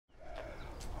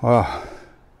Oh,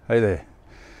 hey there.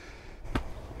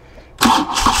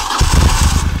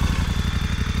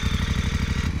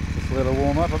 Just let it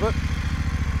warm up a bit.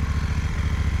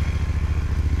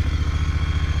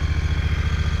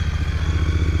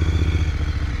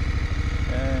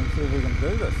 And see if we can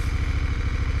do this.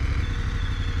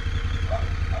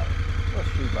 What's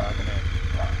she barking at?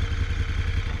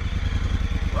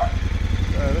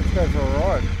 So let's go for a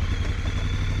ride.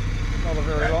 Not a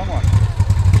very long one.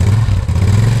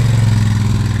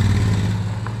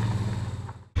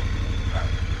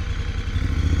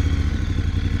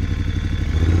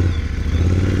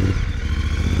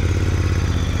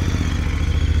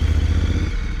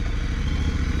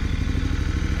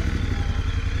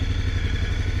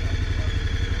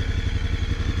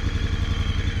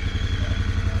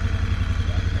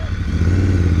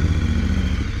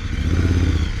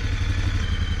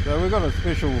 So we've got a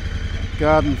special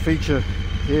garden feature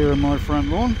here in my front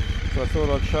lawn, so I thought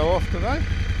I'd show off today.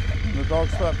 And the dog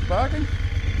starts barking,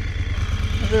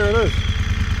 and there it is.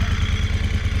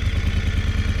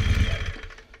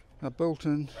 A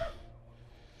built-in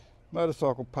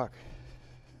motorcycle puck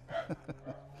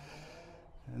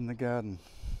in the garden.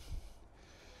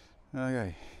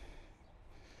 Okay.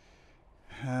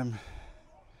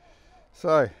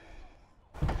 So,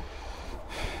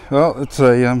 well,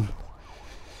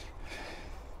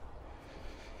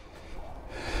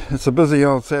 it's a busy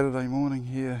old Saturday morning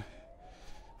here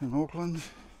in Auckland.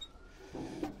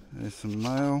 There's some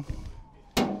mail,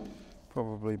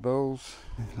 probably bills,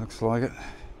 looks like it.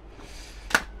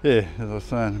 Yeah, as I was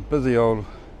saying, busy old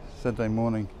Saturday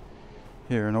morning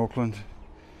here in Auckland,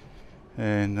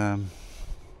 and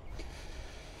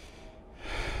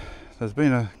there's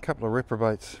been a couple of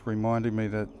reprobates reminding me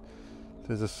that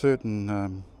there's a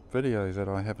certain video that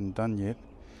I haven't done yet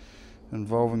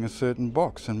involving a certain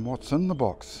box and what's in the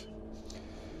box.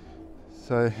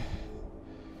 So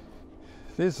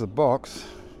there's the box,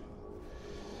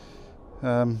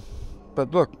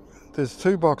 but look, there's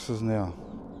two boxes now.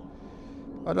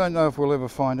 I don't know if we'll ever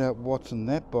find out what's in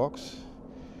that box,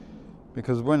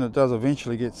 because when it does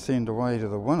eventually get sent away to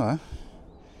the winner,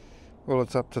 well,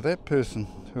 it's up to that person,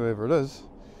 whoever it is,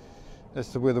 as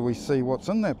to whether we see what's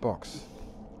in that box.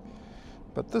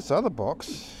 But this other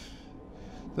box,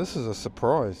 this is a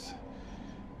surprise.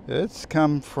 It's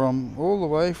come from all the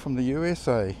way from the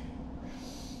USA,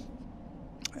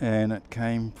 and it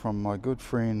came from my good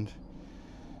friend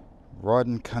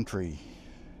Riding Country.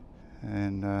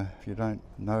 And if you don't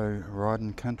know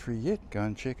Riding Country yet, go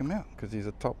and check him out, because he's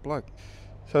a top bloke.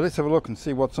 So let's have a look and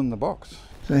see what's in the box.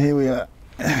 So here we are.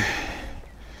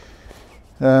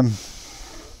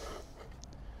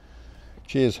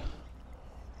 Cheers.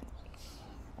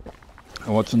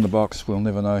 What's in the box, we'll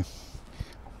never know.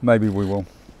 Maybe we will,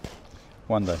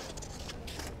 one day.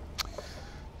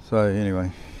 So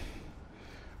anyway,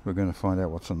 we're going to find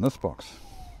out what's in this box.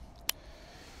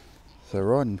 So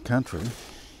Riding Country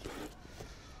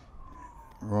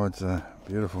rides a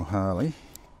beautiful Harley.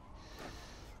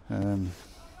 The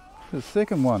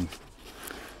second one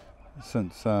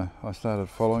since I started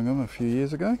following him a few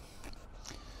years ago.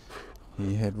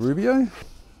 He had Rubio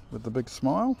with the big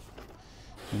smile,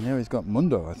 and now he's got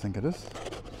Mundo, I think it is.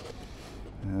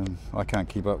 I can't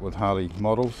keep up with Harley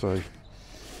models, so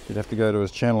you'd have to go to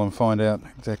his channel and find out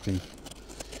exactly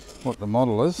what the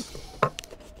model is.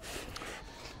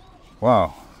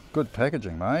 Wow, good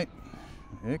packaging, mate.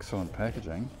 Excellent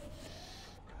packaging.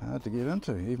 Hard to get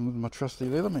into, even with my trusty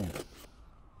Leatherman.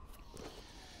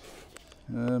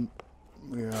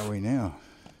 Where are we now?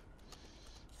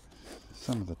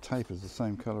 Some of the tape is the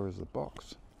same colour as the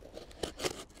box.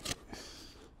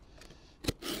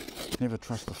 Never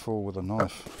trust a fool with a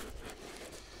knife.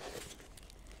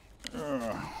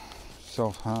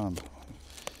 Self-harm.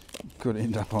 Could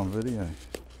end up on video. I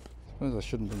suppose I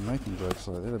shouldn't be making jokes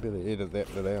like that. I better edit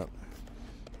that bit out.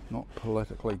 Not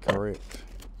politically correct.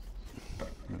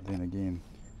 But then again,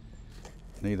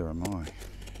 neither am I.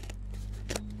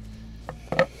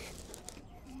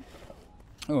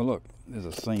 Oh look, there's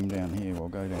a seam down here. We'll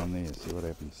go down there, see what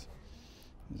happens.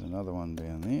 There's another one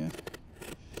down there.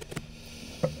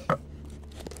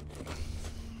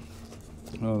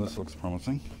 Oh, this looks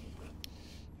promising.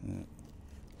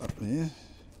 Up there.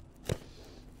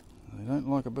 They don't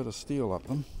like a bit of steel up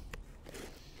them.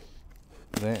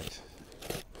 That,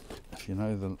 if you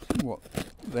know what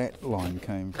that line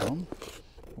came from,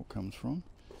 or comes from,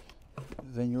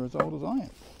 then you're as old as I am.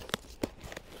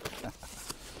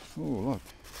 Oh, look.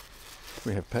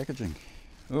 We have packaging.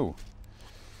 Oh.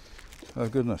 Oh,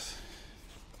 goodness.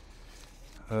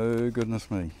 Oh, goodness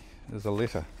me. There's a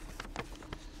letter.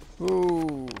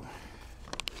 Oh.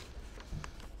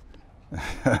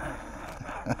 I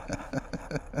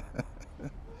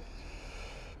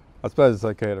suppose it's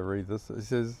okay to read this. It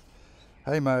says,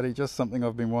 "Hey Marty, just something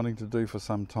I've been wanting to do for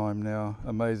some time now.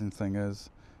 Amazing thing is,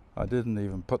 I didn't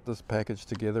even put this package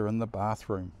together in the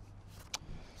bathroom."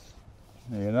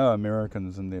 Now, you know,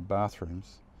 Americans in their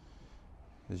bathrooms,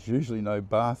 there's usually no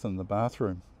bath in the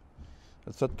bathroom.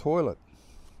 It's a toilet.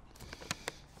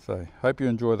 So, hope you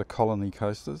enjoy the Colony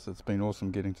Coasters. It's been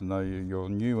awesome getting to know you, your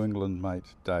New England mate,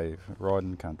 Dave,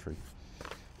 riding country.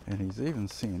 And he's even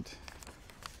sent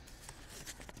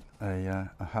a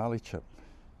Harley chip.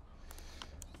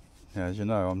 Now, as you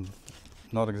know, I'm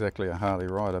not exactly a Harley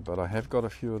rider, but I have got a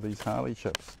few of these Harley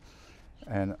chips,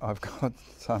 and I've got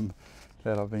some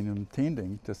that I've been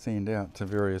intending to send out to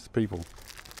various people,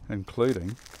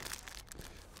 including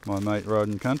my mate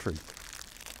riding country.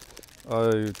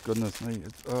 Oh goodness me!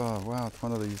 Oh wow! It's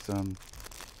one of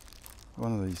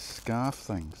these scarf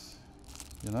things,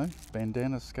 you know,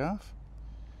 bandana scarf.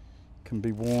 Can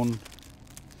be worn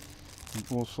in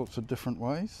all sorts of different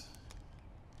ways.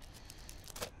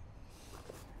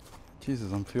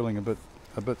 Jesus, I'm feeling a bit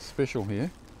special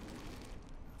here.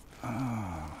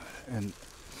 And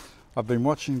I've been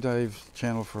watching Dave's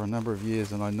channel for a number of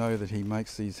years, and I know that he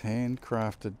makes these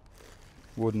handcrafted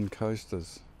wooden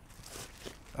coasters.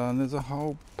 And there's a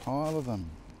whole pile of them.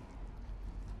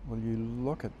 Will you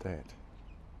look at that?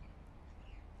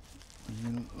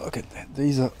 Will you look at that?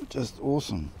 These are just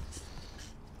awesome.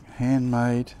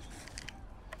 Handmade,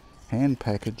 hand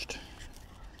packaged.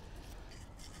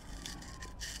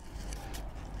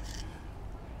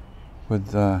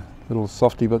 With little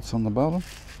softy bits on the bottom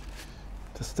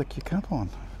to stick your cup on,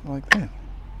 like that.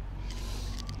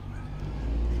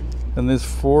 And there's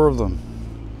 4 of them.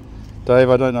 Dave,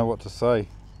 I don't know what to say.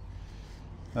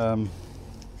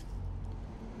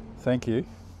 Thank you,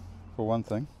 for one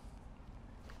thing.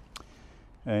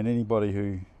 And anybody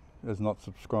who is not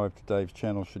subscribed to Dave's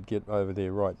channel should get over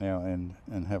there right now and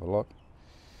have a look.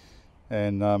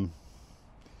 And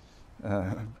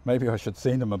maybe I should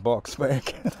send him a box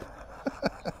back.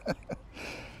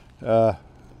 Or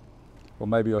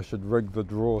maybe I should rig the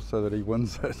draw so that he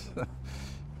wins it.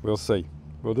 We'll see.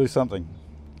 We'll do something.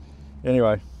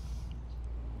 Anyway,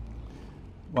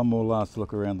 one more last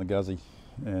look around the Guzzy,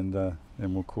 and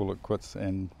we'll call it quits.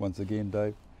 And once again,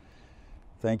 Dave,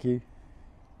 thank you.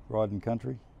 Riding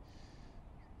country,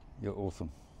 you're awesome.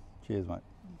 Cheers, mate.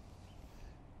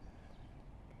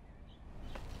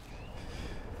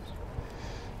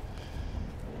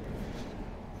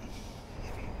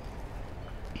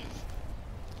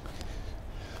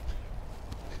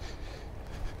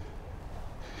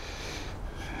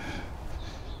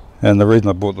 And the reason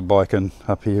I brought the bike in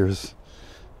up here is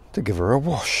to give her a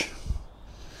wash,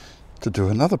 to do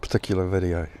another particular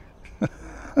video.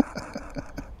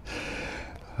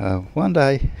 One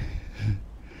day.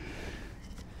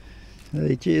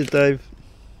 Hey, cheers, Dave.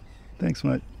 Thanks,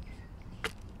 mate.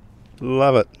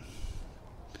 Love it.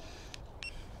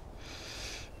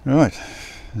 Right,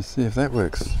 let's see if that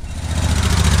works.